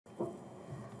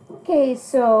Okay,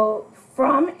 so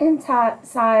from inside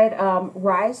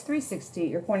Rise360,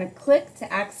 you're going to click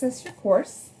to access your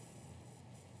course.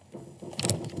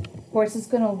 The course is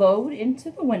going to load into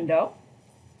the window.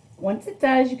 Once it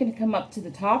does, you're going to come up to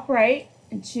the top right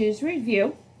and choose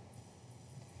Review.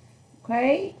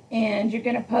 Okay, and you're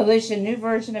going to publish a new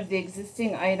version of the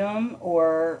existing item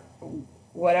or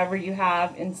whatever you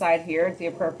have inside here at the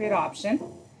appropriate option.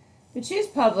 But choose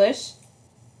Publish.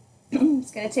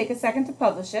 It's going to take a second to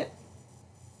publish it.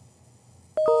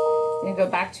 Then go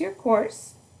back to your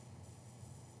course.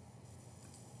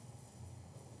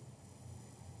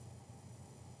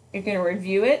 You're going to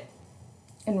review it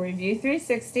in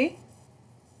Review360.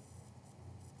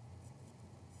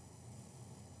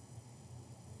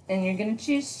 And you're going to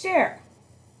choose Share.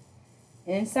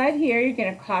 Inside here, you're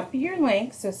going to copy your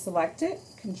link, so select it,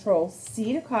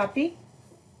 Control-C to copy.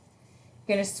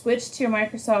 You're going to switch to your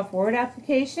Microsoft Word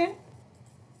application.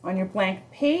 On your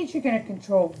blank page, you're going to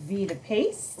Control-V to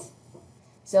paste.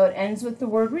 So it ends with the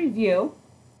word review.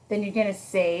 Then you're going to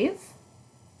save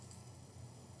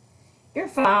your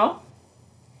file,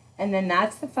 and then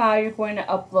that's the file you're going to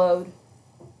upload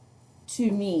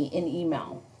to me in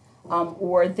email,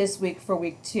 or this week for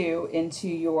week 2 into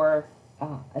your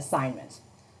assignment.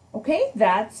 Okay,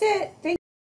 that's it. Thank you.